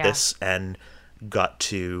who had this and got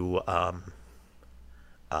to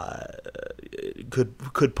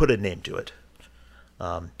could put a name to it.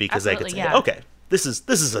 Because I could say, okay, this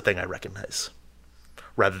is a thing I recognize,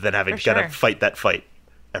 rather than having to kind of fight that fight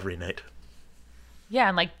every night. Yeah,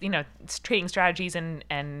 and like, trading strategies and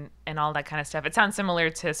all that kind of stuff. It sounds similar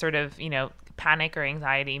to sort of, panic or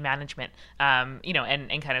anxiety management, and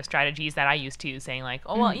kind of strategies that I use too, saying like,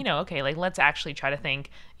 oh, well, okay, like let's actually try to think,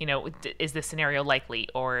 is this scenario likely,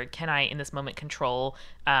 or can I in this moment control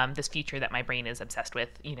this future that my brain is obsessed with,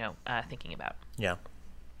 thinking about. Yeah.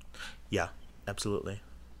 Yeah, absolutely.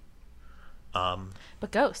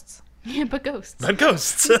 But ghosts. Yeah, but ghosts. But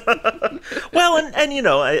ghosts. Well, and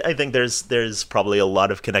I think there's probably a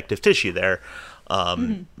lot of connective tissue there,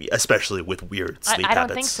 especially with weird sleep habits. I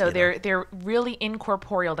don't think so. They're really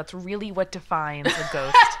incorporeal. That's really what defines a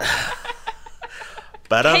ghost.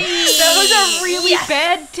 But hey, that was a really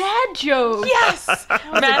bad dad joke. Yes,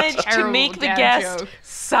 managed to make the guest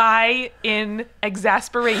sigh in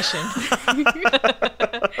exasperation.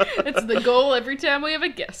 It's the goal every time we have a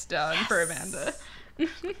guest on for Amanda.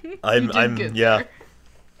 I'm good yeah. there.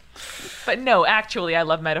 But no, actually, I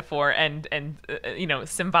love metaphor and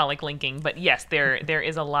symbolic linking. But yes, there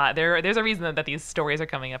is a lot. There's a reason that these stories are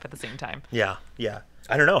coming up at the same time. Yeah.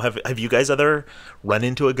 I don't know. Have you guys ever run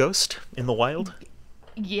into a ghost in the wild?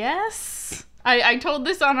 Yes. I told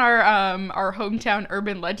this on our hometown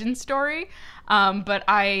urban legend story. But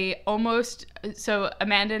so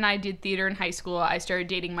Amanda and I did theater in high school. I started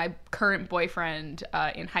dating my current boyfriend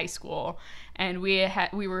in high school, and we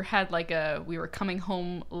were coming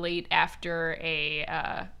home late after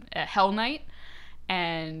a Hell Night,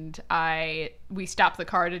 and we stopped the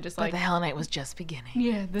car to just But the Hell Night was just beginning.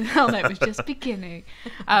 Yeah, the Hell Night was just beginning.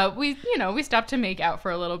 We stopped to make out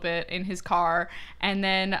for a little bit in his car, and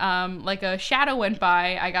then like a shadow went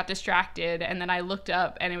by. I got distracted, and then I looked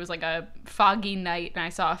up, and it was like a foggy night, and I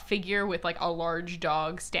saw a figure with like a large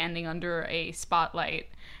dog standing under a spotlight.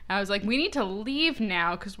 And I was like, we need to leave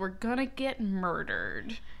now because we're gonna get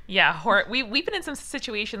murdered. Yeah, horror. We've been in some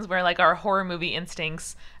situations where like our horror movie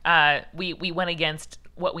instincts, we went against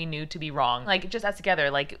what we knew to be wrong. Like just us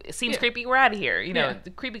together, like it seems creepy, we're out of here. The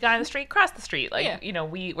creepy guy on the street, cross the street. Like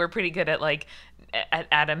we're pretty good at like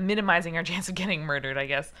at minimizing our chance of getting murdered, I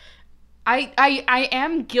guess. I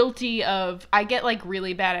am guilty of, I get like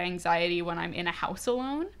really bad anxiety when I'm in a house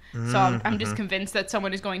alone. So I'm just convinced that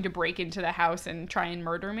someone is going to break into the house and try and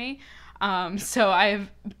murder me. So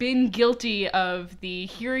I've been guilty of the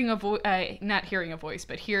not hearing a voice,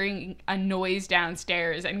 but hearing a noise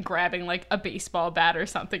downstairs and grabbing like a baseball bat or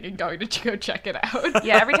something and going to go check it out.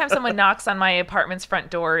 Yeah, every time someone knocks on my apartment's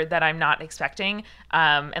front door that I'm not expecting,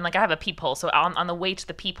 and like I have a peephole, so on the way to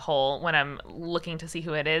the peephole when I'm looking to see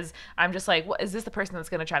who it is, I'm just like, what is this the person that's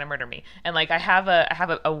going to try to murder me? And like I have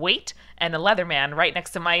a weight and a Leatherman right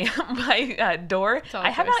next to my door.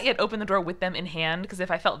 I have not yet opened the door with them in hand because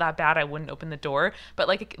if I felt that bad, I wouldn't open the door. But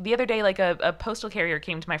like the other day, like a postal carrier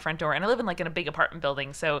came to my front door, and I live in like in a big apartment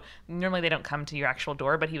building, so normally they don't come to your actual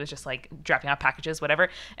door, but he was just like dropping off packages, whatever.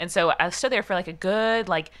 And so I stood there for like a good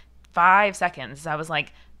like 5 seconds. I was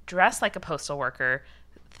like, dressed like a postal worker,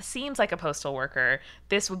 seems like a postal worker,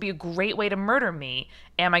 this would be a great way to murder me.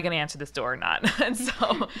 Am I going to answer this door or not? And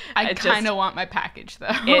so I kind of want my package though.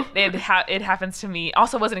 It happens to me.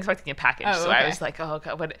 Also wasn't expecting a package. So I was like, oh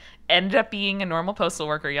God, but ended up being a normal postal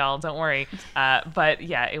worker, y'all. Don't worry. But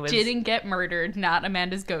yeah, it was. Didn't get murdered. Not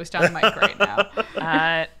Amanda's ghost on mic right now.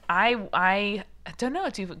 I don't know.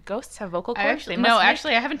 Do ghosts have vocal cords?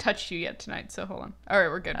 Actually, I haven't touched you yet tonight, so hold on. All right,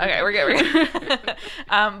 we're good. We're good.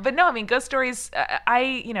 But no, I mean, ghost stories,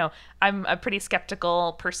 I'm a pretty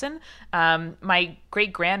skeptical person. My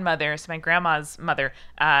great-grandmother, so my grandma's mother,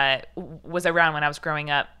 was around when I was growing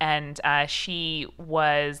up, and she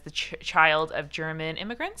was the child of German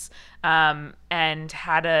immigrants, and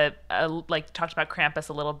had talked about Krampus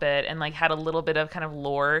a little bit, and like had a little bit of kind of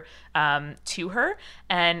lore to her,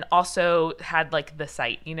 and also had like the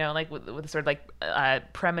sight, like with sort of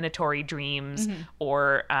like premonitory dreams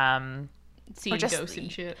or seeing ghosts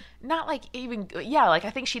and shit. Not like even, like I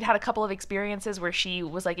think she'd had a couple of experiences where she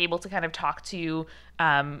was like able to kind of talk to,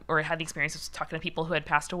 or had the experience of talking to people who had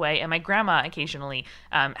passed away. And my grandma occasionally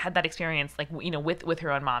had that experience, like, with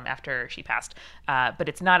her own mom after she passed. But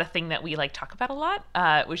it's not a thing that we like talk about a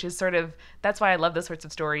lot, which is sort of, that's why I love those sorts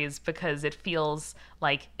of stories, because it feels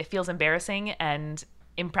embarrassing and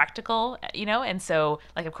impractical, and so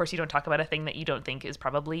like of course you don't talk about a thing that you don't think is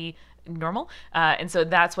probably normal, and so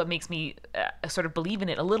that's what makes me sort of believe in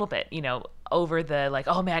it a little bit, over the like,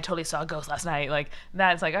 oh man, I totally saw a ghost last night, like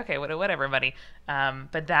that's like, okay, whatever buddy,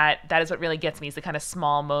 but that is what really gets me, is the kind of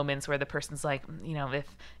small moments where the person's like,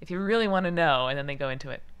 if you really want to know, and then they go into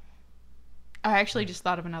it. I actually just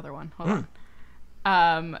thought of another one. Hold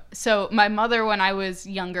on. So my mother, when I was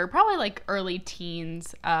younger, probably like early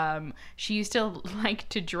teens, she used to like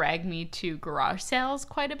to drag me to garage sales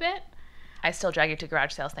quite a bit. I still drag you to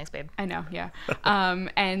garage sales. Thanks, babe. I know, yeah.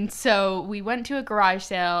 And so we went to a garage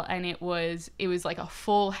sale, and it was like a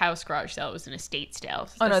full house garage sale. It was an estate sale.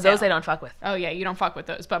 Oh no, those I don't fuck with. Oh yeah, you don't fuck with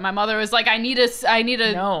those. But my mother was like, I need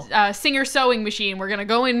a Singer sewing machine. We're gonna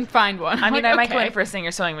go and find one. I mean, I might go in for a Singer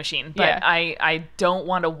sewing machine, but I don't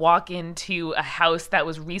want to walk into a house that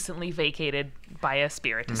was recently vacated by a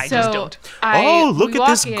spirit. I just don't. Look at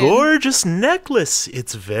this gorgeous necklace.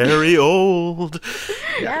 It's very old.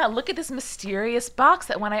 Yeah, look at this mysterious mysterious box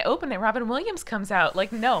that when I open it, Robin Williams comes out.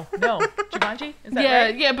 Like, no. Jumanji? Is that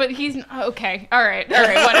right? Yeah, but he's... Okay. All right,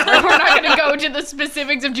 whatever. We're not going to go to the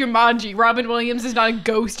specifics of Jumanji. Robin Williams is not a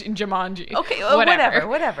ghost in Jumanji. Okay,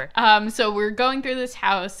 whatever. So we're going through this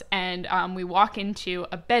house, and we walk into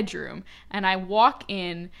a bedroom, and I walk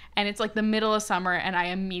in, and it's like the middle of summer, and I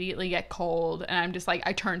immediately get cold, and I'm just like,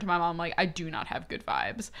 I turn to my mom like, I do not have good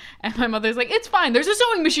vibes. And my mother's like, it's fine, there's a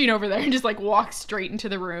sewing machine over there, and just like walks straight into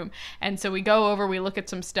the room. And so we go over, we look at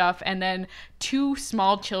some stuff, and then two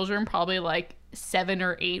small children, probably like 7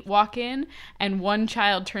 or 8, walk in, and one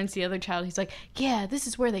child turns to the other child. He's like, yeah, this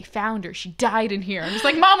is where they found her. She died in here. I'm just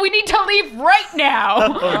like, Mom, we need to leave right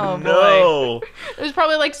now. Oh no. Boy. It was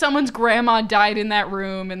probably like someone's grandma died in that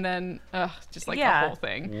room, and then just like the whole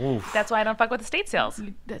thing. Oof. That's why I don't fuck with estate sales.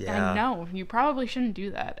 I know. You probably shouldn't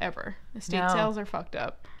do that ever. Estate sales are fucked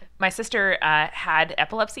up. My sister had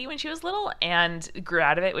epilepsy when she was little and grew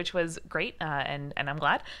out of it, which was great, and I'm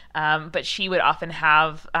glad. But she would often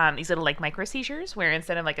have these little like micro seizures where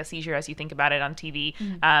instead of like a seizure as you think about it on TV,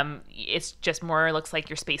 it's just more looks like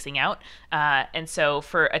you're spacing out. And so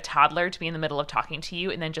for a toddler to be in the middle of talking to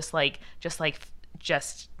you and then just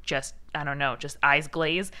I don't know, just eyes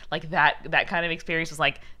glaze, like that kind of experience was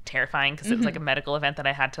like terrifying because it was like a medical event that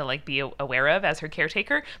I had to like be aware of as her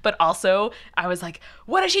caretaker. But also I was like,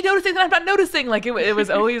 what is she noticing that I'm not noticing? Like it was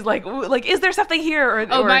always like is there something here?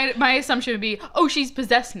 My assumption would be, she's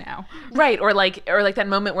possessed now. Right. Or like that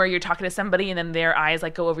moment where you're talking to somebody and then their eyes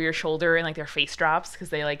like go over your shoulder and like their face drops because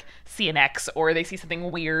they like see an X or they see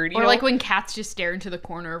something weird. Or like when cats just stare into the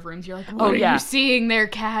corner of rooms, you're like, what are you seeing there,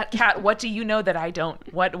 cat? Cat, what do you know that I don't?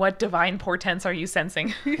 What divine portents are you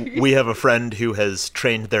sensing? We have a friend who has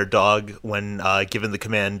trained their dog when given the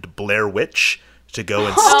command Blair Witch to go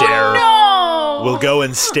and stare. Oh, no! Will go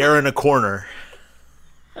and stare in a corner.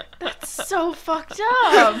 That's so fucked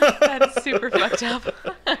up. That's super fucked up.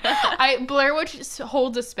 Blair Witch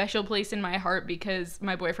holds a special place in my heart because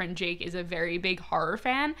my boyfriend Jake is a very big horror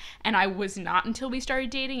fan, and I was not until we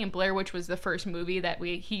started dating, and Blair Witch was the first movie that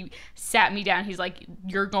he sat me down. He's like,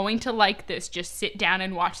 you're going to like this. Just sit down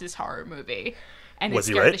and watch this horror movie. And it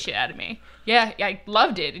scared the shit out of me. Yeah, I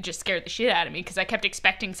loved it. It just scared the shit out of me because I kept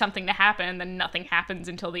expecting something to happen, and then nothing happens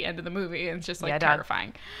until the end of the movie. And it's just like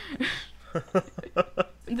terrifying.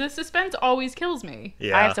 The suspense always kills me.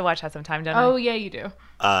 Yeah. I have to watch that sometime, don't I? Oh, yeah, you do.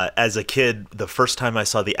 As a kid, the first time I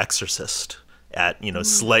saw The Exorcist at,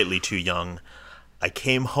 slightly too young, I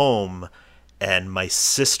came home and my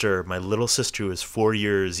little sister who was 4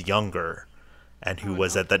 years younger and who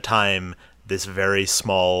was at that time this very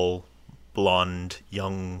small, blonde,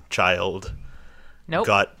 young child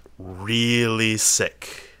got really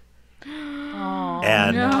sick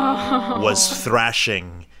and was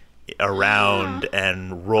thrashing around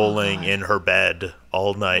and rolling in her bed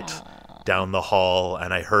all night down the hall,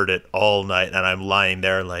 and I heard it all night, and I'm lying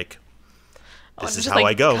there like, this is how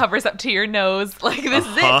I go. Covers up to your nose, like this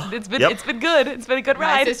is it. It's been good. It's been a good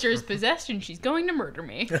ride. My sister is possessed, and she's going to murder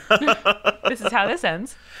me. This is how this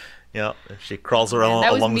ends. Yeah, if she crawls around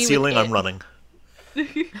along the ceiling, I'm running.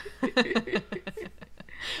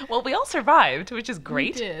 Well, we all survived, which is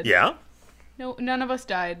great. We did. Yeah. No, none of us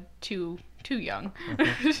died too young.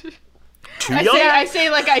 Too young? I say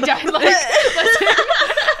like I died like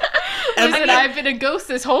listen, I've been a ghost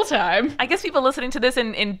this whole time. I guess people listening to this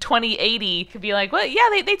in 2080 could be like, well, yeah,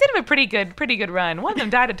 they did have a pretty good run. One of them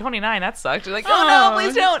died at 29. That sucked. You're like, oh no,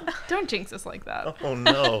 please don't. Don't jinx us like that. Oh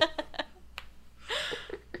no.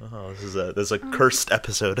 Oh, this is a cursed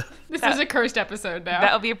episode. This is a cursed episode now.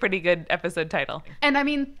 That would be a pretty good episode title. And I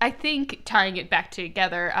mean, I think tying it back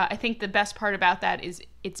together, I think the best part about that is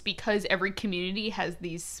it's because every community has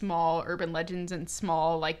these small urban legends and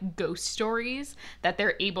small like ghost stories that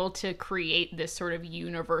they're able to create this sort of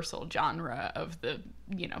universal genre of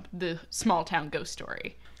the small town ghost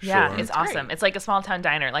story. Yeah, Sure. it's awesome. Great. It's like a small town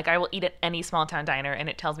diner. Like I will eat at any small town diner and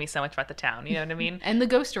it tells me so much about the town. You know what I mean? And the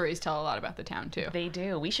ghost stories tell a lot about the town too. They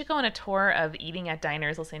do. We should go on a tour of eating at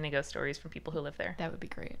diners listening to ghost stories from people who live there. That would be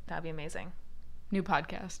great. That'd be amazing. New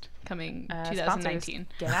podcast coming 2019.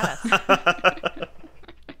 Get at us.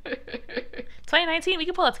 2019, we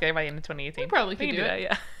can pull that together by the end of 2018. We probably could do that,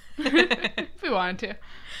 yeah. If we wanted to.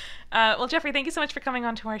 Well, Jeffrey, thank you so much for coming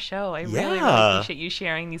on to our show. I really appreciate you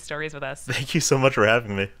sharing these stories with us. Thank you so much for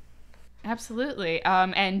having me. Absolutely.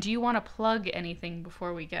 And do you want to plug anything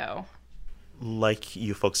before we go? Like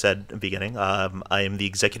you folks said at the beginning, I am the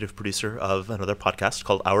executive producer of another podcast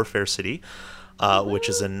called Our Fair City, which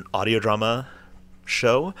is an audio drama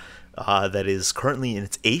show that is currently in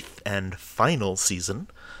its 8th and final season.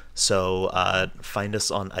 So find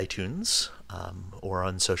us on iTunes or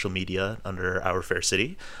on social media under Our Fair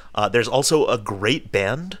City. There's also a great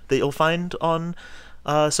band that you'll find on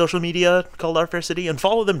social media called Our Fair City, and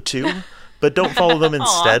follow them too, but don't follow them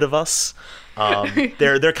instead of us.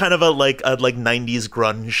 They're kind of a 90s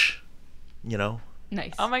grunge, you know.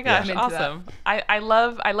 Nice. Oh my gosh, awesome. I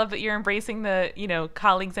love that you're embracing the,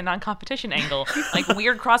 colleagues and non-competition angle. Like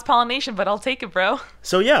weird cross-pollination, but I'll take it, bro.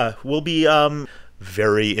 So yeah, we'll be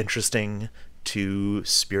very interesting to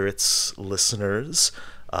Spirits listeners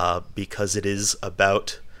because it is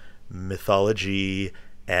about mythology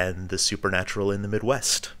and the supernatural in the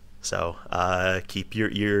Midwest. So keep your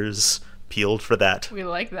ears peeled for that. We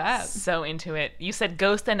like that. So into it. You said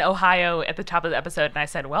Ghost and Ohio at the top of the episode, and I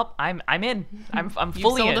said, well, I'm in. I'm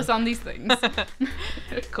fully in. You sold us on these things.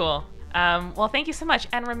 Cool. Well, thank you so much.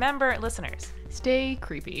 And remember, listeners, stay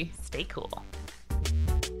creepy. Stay cool.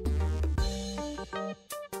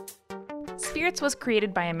 Spirits was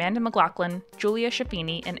created by Amanda McLaughlin, Julia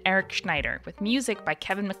Schaffini, and Eric Schneider, with music by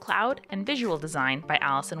Kevin MacLeod and visual design by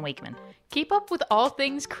Allison Wakeman. Keep up with all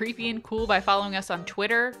things creepy and cool by following us on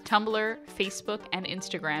Twitter, Tumblr, Facebook, and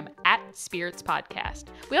Instagram @Spirits Podcast.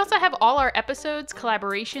 We also have all our episodes,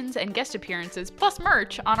 collaborations, and guest appearances, plus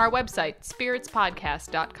merch on our website,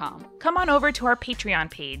 spiritspodcast.com. Come on over to our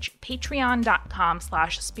Patreon page,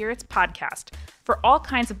 patreon.com/spiritspodcast, for all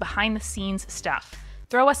kinds of behind-the-scenes stuff.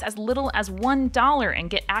 Throw us as little as $1 and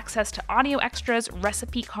get access to audio extras,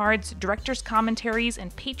 recipe cards, director's commentaries,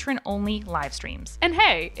 and patron-only live streams. And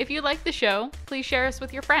hey, if you like the show, please share us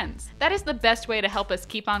with your friends. That is the best way to help us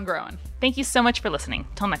keep on growing. Thank you so much for listening.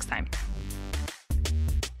 Till next time.